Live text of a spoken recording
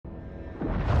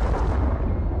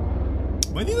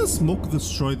Why did the smoke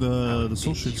destroy the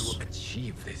soul Did ships? you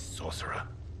achieve this, sorcerer?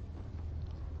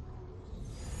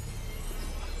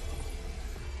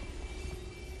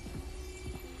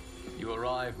 You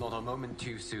arrived not a moment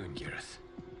too soon, Geras.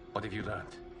 What have you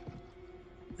learned?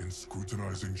 In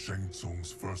scrutinizing Shang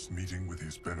Tsung's first meeting with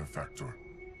his benefactor,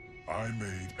 I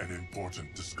made an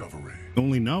important discovery.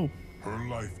 Only now. Her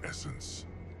life essence,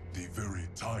 the very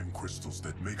time crystals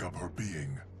that make up her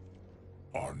being,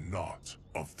 are not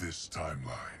of this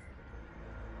timeline.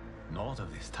 Not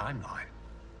of this timeline.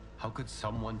 How could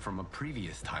someone from a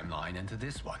previous timeline enter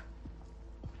this one?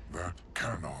 That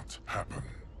cannot happen.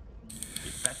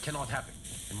 If that cannot happen,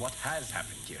 then what has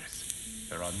happened, Geras?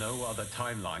 There are no other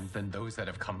timelines than those that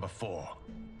have come before.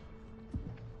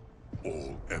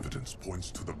 All evidence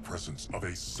points to the presence of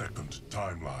a second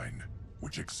timeline,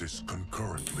 which exists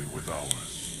concurrently with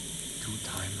ours. Two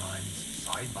timelines,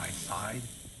 side by side,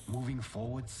 moving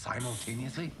forward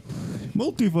simultaneously?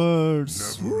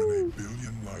 Multiverse. Never in a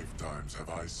billion lifetimes have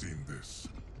I seen this.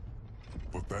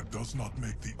 But that does not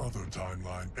make the other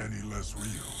timeline any less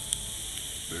real.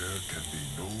 There can be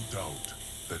no doubt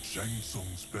that Shang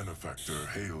Tsung's benefactor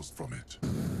hails from it.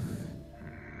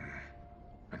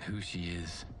 And who she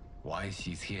is, why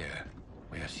she's here,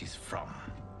 where she's from.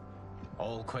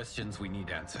 All questions we need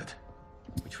answered,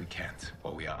 which we can't,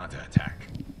 or we are under attack.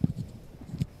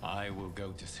 I will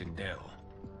go to Sindel,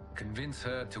 convince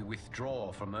her to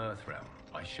withdraw from Earthrealm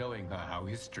by showing her how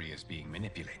history is being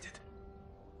manipulated.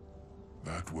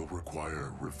 That will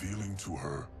require revealing to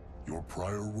her your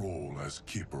prior role as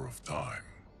Keeper of Time.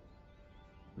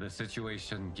 The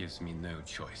situation gives me no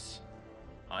choice.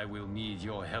 I will need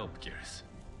your help, Geras,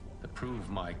 to prove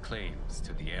my claims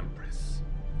to the Empress.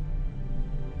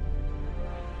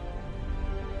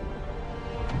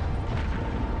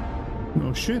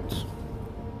 No shit.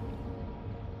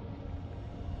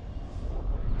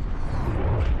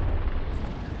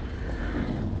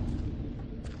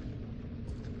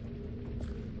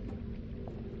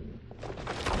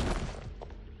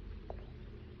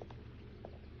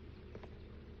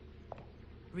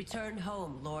 Return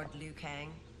home, Lord Liu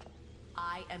Kang.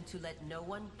 I am to let no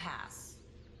one pass.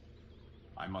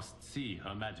 I must see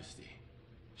Her Majesty.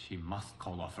 She must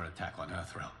call off her attack on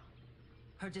Earthrealm.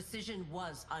 Her decision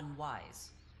was unwise,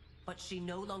 but she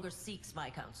no longer seeks my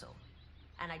counsel,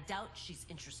 and I doubt she's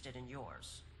interested in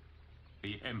yours.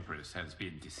 The Empress has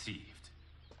been deceived.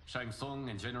 Shang Tsung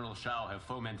and General Shao have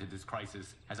fomented this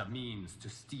crisis as a means to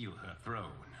steal her throne.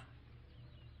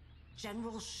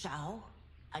 General Shao?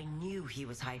 I knew he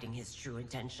was hiding his true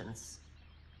intentions.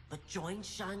 But join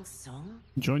Shang Tsung?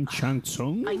 Join Shang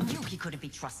Tsung? I knew he couldn't be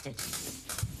trusted.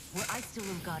 Were I still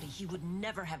Umgadi, he would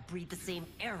never have breathed the same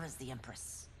air as the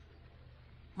Empress.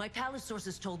 My palace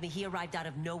sources told me he arrived out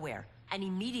of nowhere, and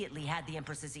immediately had the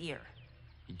Empress's ear.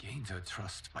 He gained her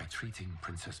trust by treating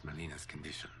Princess Melina's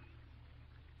condition.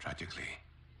 Tragically,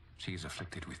 she is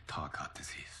afflicted with Tarkat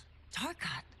disease.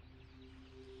 Tarkat?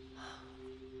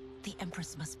 The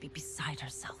Empress must be beside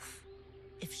herself.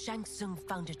 If Shang Tsung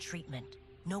found a treatment,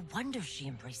 no wonder she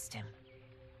embraced him.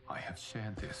 I have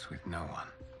shared this with no one.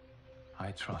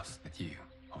 I trust that you,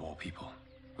 of all people,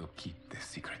 will keep this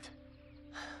secret.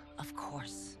 Of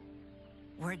course.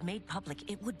 Were it made public,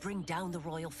 it would bring down the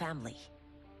royal family.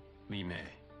 Li Mei,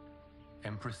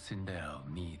 Empress Sindel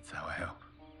needs our help.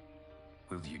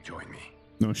 Will you join me?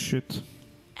 No shit.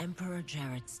 Emperor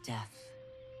Jared's death,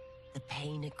 the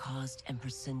pain it caused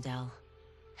Empress Sindel,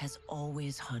 has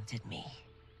always haunted me.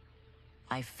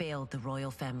 I failed the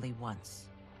royal family once.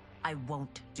 I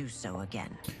won't do so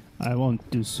again. I won't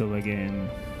do so again.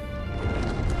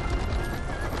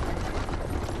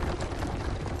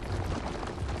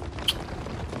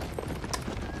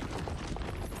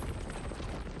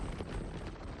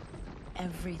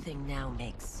 Everything now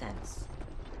makes sense.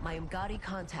 My Umgadi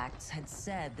contacts had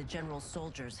said the general's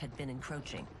soldiers had been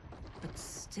encroaching. But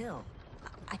still,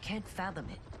 I can't fathom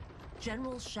it.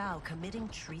 General Shao committing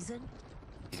treason?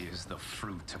 It is the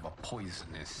fruit of a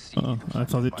poisonous seed. Oh, I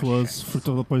thought it planted by was Shang fruit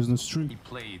Tsung. of the poisonous tree. He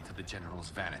played to the general's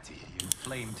vanity,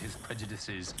 inflamed his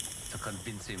prejudices to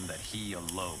convince him that he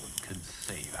alone could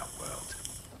save our world.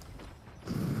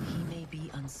 He may be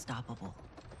unstoppable.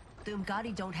 The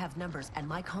Umgadi don't have numbers, and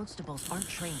my constables aren't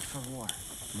trained for war.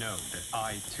 Know that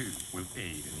I, too, will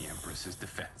aid in the Empress's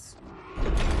defense.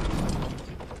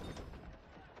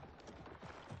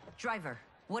 Driver,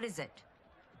 what is it?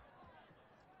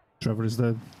 Trevor is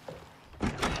dead.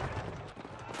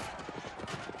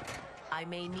 I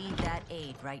may need that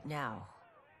aid right now.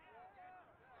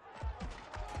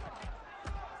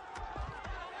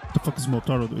 The fuck is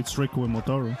Motaro? It's Reiko and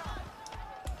Motaro.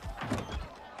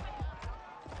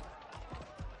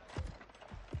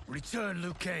 Return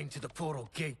Liu Kang to the portal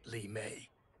gate, Li Mei.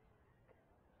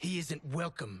 He isn't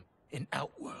welcome in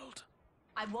Outworld.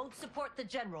 I won't support the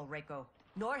General, Reiko,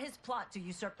 nor his plot to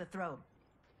usurp the throne.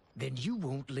 Then you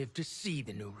won't live to see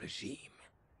the new regime.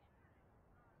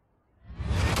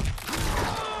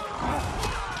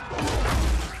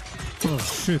 Oh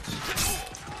shit.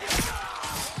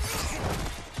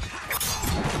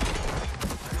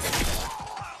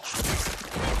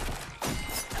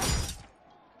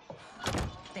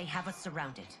 They have us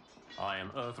surrounded. I am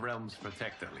Earthrealm's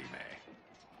protector, Li Mei.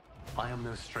 I am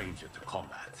no stranger to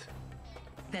combat.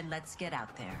 Then let's get out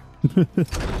there.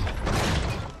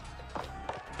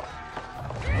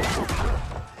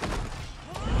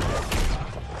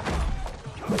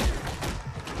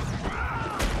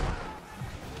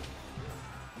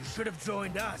 You should have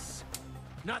joined us,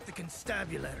 not the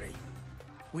constabulary.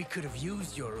 We could have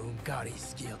used your Umgari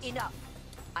skills. Enough.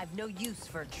 I've no use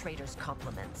for a traitor's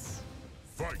compliments.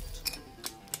 Fight!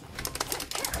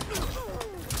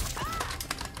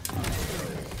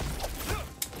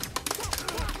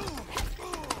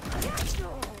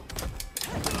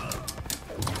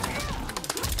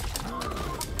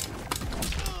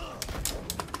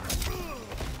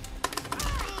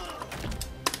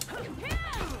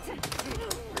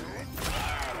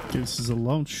 This is a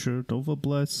launcher, Nova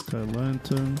Blast, Sky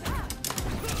Lantern.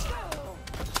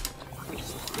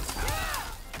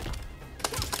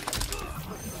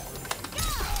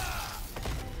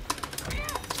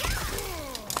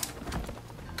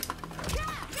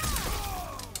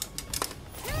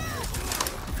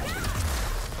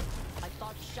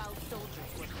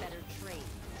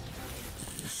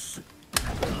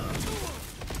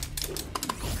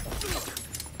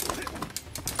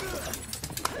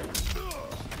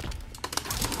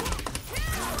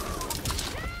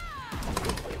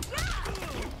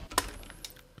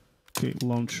 Okay,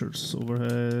 launchers,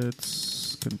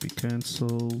 overheads, can be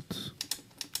cancelled.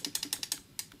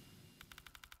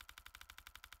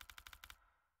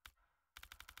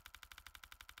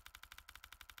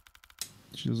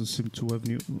 She doesn't seem to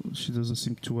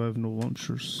have no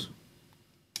launchers.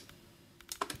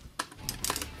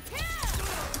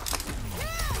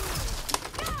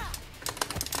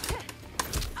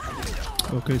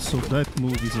 Okay, so that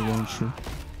move is a launcher.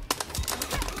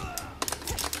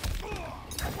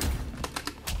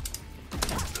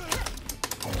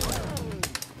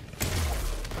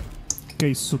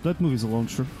 Okay, so that move is a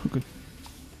launcher. Okay.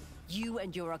 You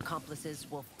and your accomplices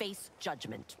will face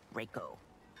judgment, Reiko.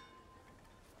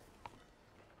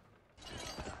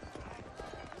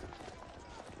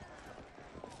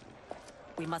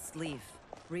 We must leave.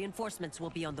 Reinforcements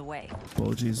will be on the way.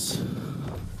 Apologies.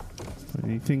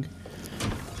 Anything?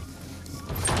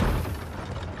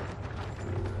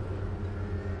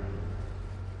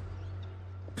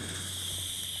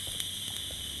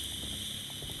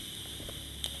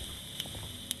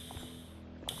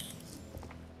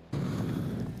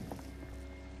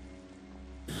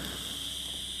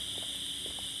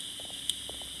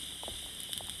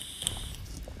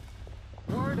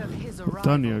 Word of his arrival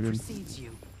Tanya again. precedes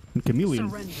you. And Chameleon.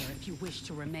 Surrender if you wish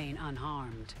to remain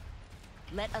unharmed.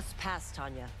 Let us pass,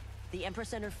 Tanya. The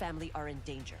Empress and her family are in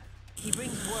danger. He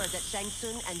brings word that Shang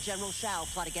Tsung and General Shao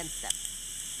plot against them.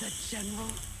 The General?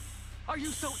 Are you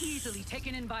so easily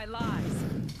taken in by lies?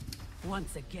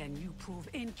 Once again, you prove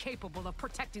incapable of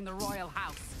protecting the royal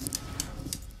house.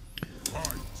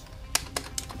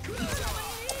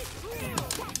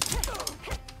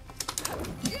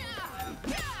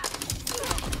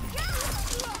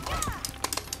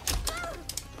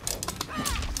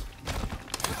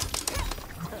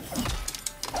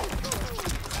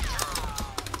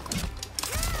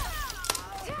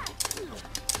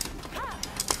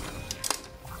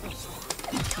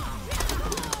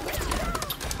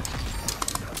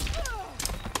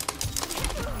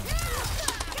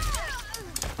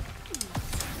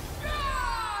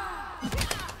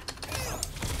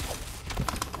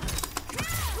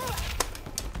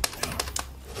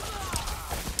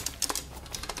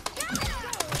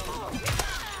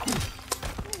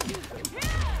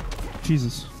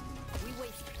 Jesus. We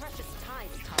waste precious time,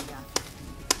 Tanya.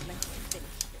 Let's finish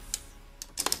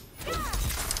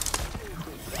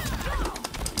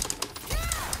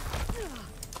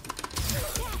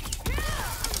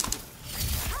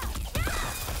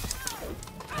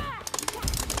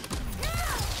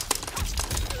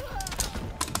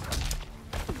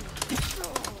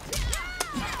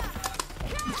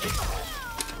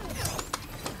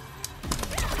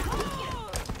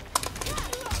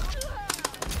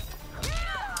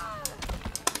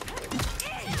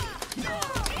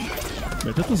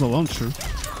Yeah, that was a launcher.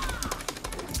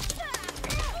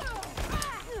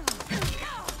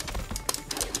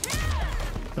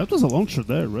 That was a launcher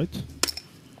there, right?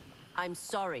 I'm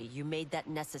sorry you made that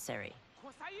necessary.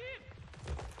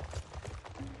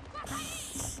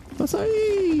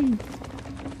 Vasai!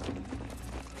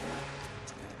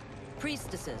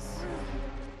 Priestesses.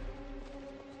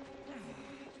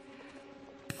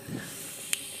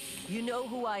 You know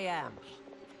who I am.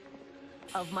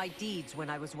 Of my deeds when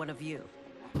I was one of you.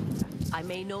 I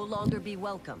may no longer be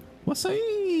welcome,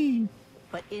 Vasai!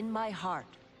 but in my heart,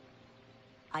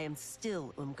 I am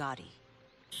still Umgadi.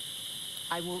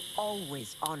 I will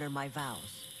always honor my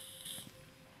vows.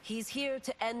 He's here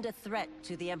to end a threat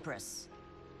to the Empress.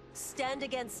 Stand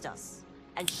against us,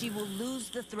 and she will lose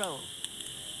the throne.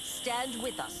 Stand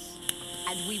with us,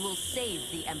 and we will save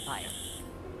the Empire.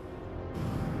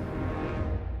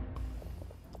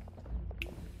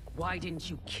 Why didn't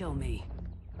you kill me?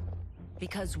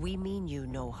 Because we mean you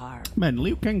no harm. Man,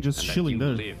 Liu Kang just And that chilling you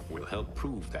there. live will help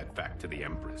prove that fact to the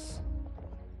Empress.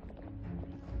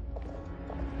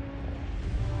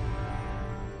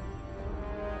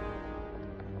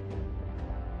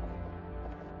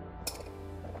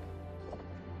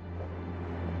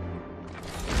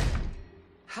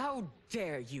 How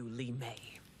dare you, Li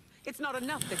Mei? It's not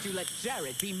enough that you let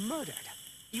Jared be murdered.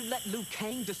 You let Liu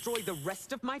Kang destroy the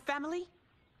rest of my family?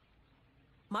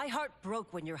 My heart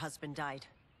broke when your husband died.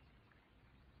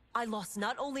 I lost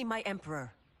not only my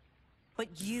emperor,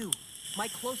 but you, my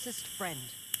closest friend.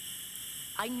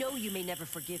 I know you may never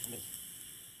forgive me.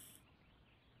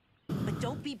 But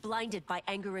don't be blinded by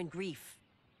anger and grief.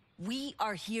 We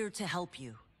are here to help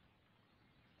you.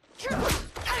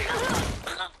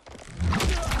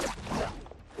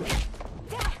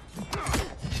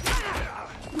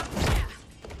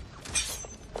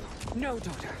 No,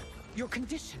 daughter. Your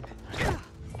condition.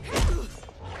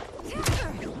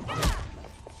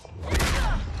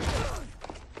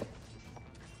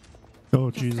 Oh,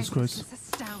 Jesus Christ. This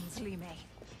astounds, Li Mei.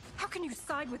 How can you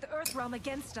side with Earthrealm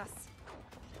against us?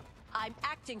 I'm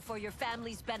acting for your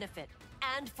family's benefit,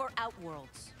 and for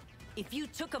Outworld's. If you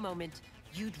took a moment,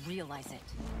 you'd realize it.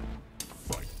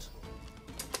 Fight.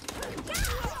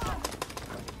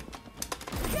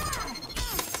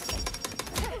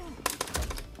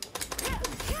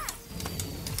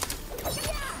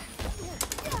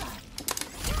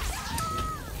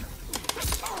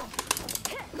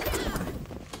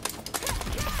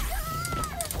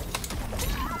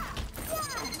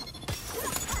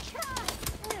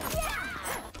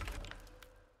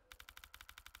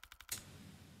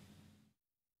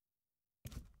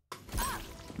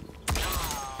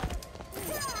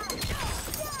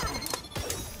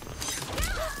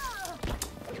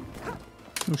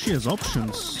 Oh, she has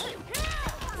options.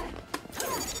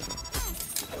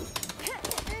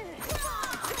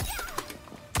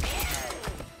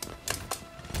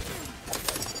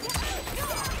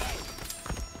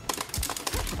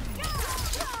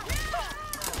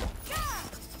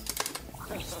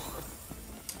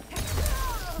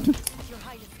 Your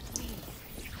Highness, please.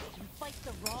 You fight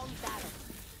the wrong battle.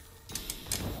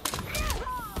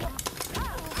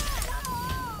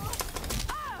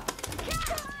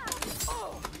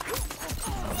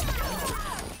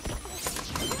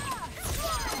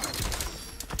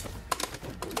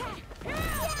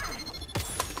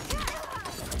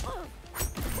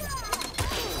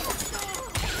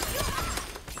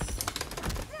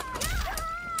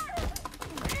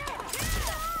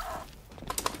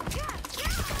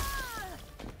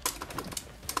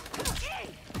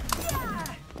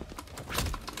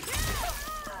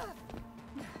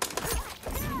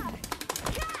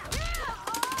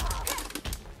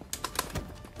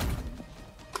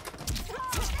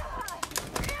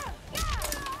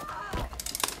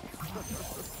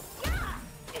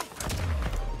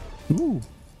 Ooh.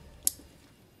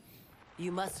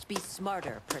 You must be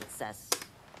smarter, Princess.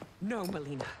 No,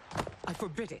 Melina. I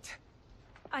forbid it.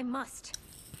 I must.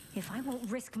 If I won't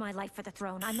risk my life for the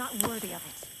throne, I'm not worthy of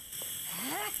it.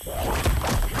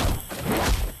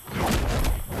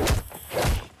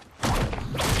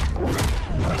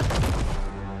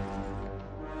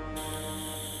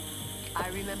 I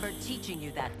remember teaching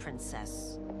you that,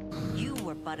 Princess. You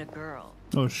were but a girl.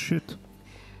 Oh, shit.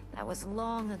 That was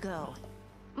long ago.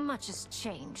 Much has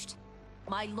changed.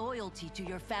 My loyalty to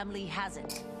your family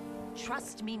hasn't.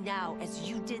 Trust me now as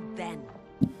you did then.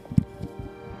 I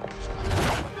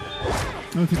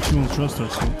don't think she won't trust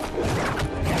herself.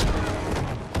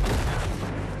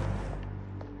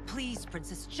 Please,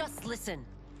 Princess, just listen.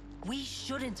 We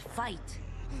shouldn't fight.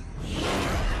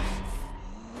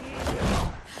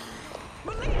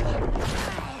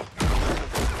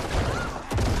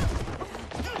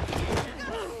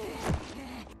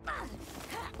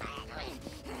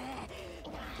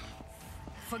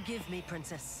 Forgive me,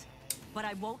 Princess, but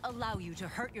I won't allow you to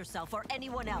hurt yourself or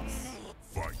anyone else.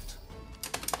 Fight.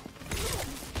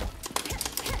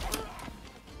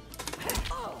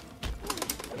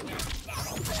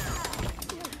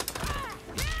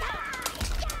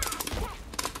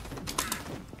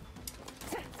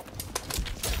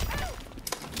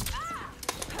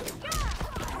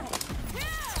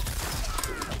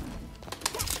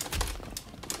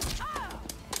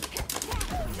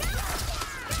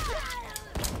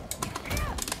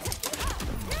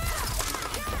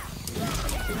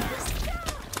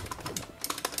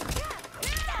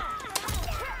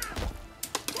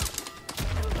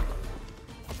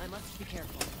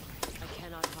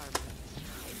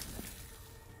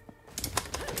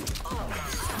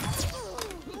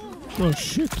 Oh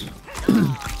shit.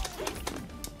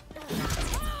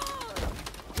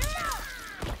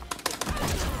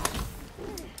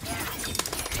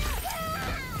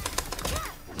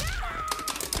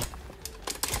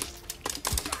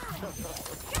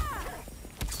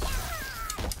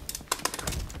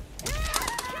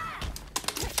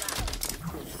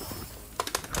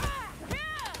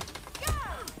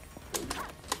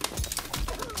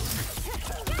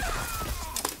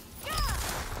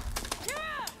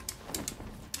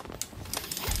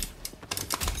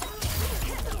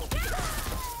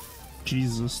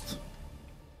 Jesus.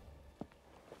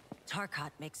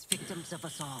 Tarkat makes victims of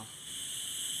us all.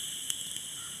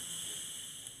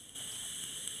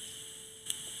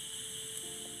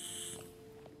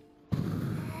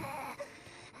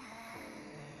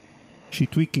 She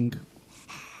tweaking.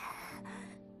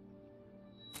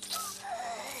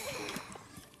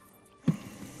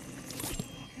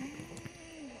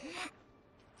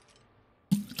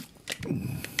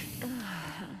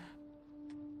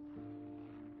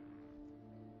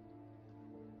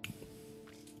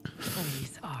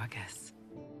 Please, Argus.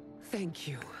 Thank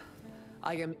you.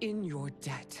 I am in your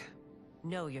debt.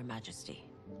 No, Your Majesty.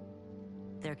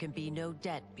 There can be no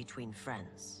debt between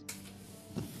friends.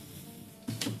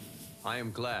 I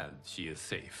am glad she is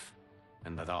safe,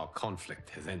 and that our conflict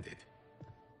has ended.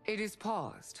 It is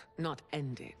paused, not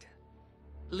ended.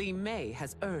 Li Mei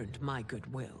has earned my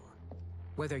goodwill.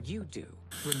 Whether you do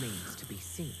remains to be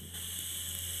seen.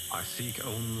 I seek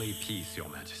only peace, Your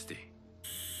Majesty.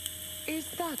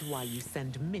 Is that why you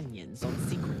send minions on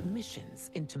secret missions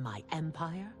into my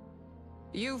empire?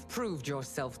 You've proved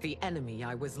yourself the enemy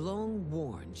I was long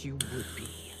warned you would be.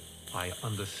 I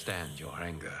understand your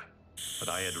anger, but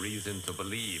I had reason to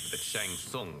believe that Shang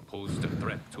Tsung posed a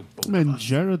threat to both of Man, us.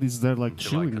 Jared is there like Until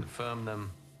I chilling. confirmed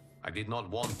them, I did not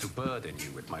want to burden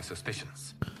you with my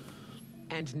suspicions.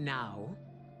 And now?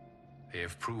 They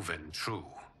have proven true.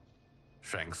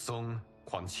 Shang Tsung,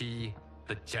 Quan Chi,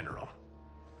 the General.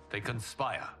 They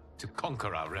conspire to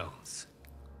conquer our realms.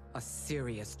 A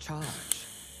serious charge.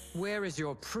 Where is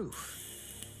your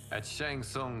proof? At Shang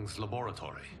Tsung's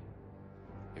laboratory.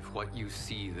 If what you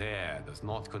see there does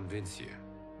not convince you,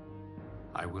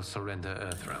 I will surrender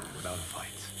Earthrealm without a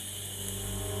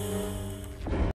fight.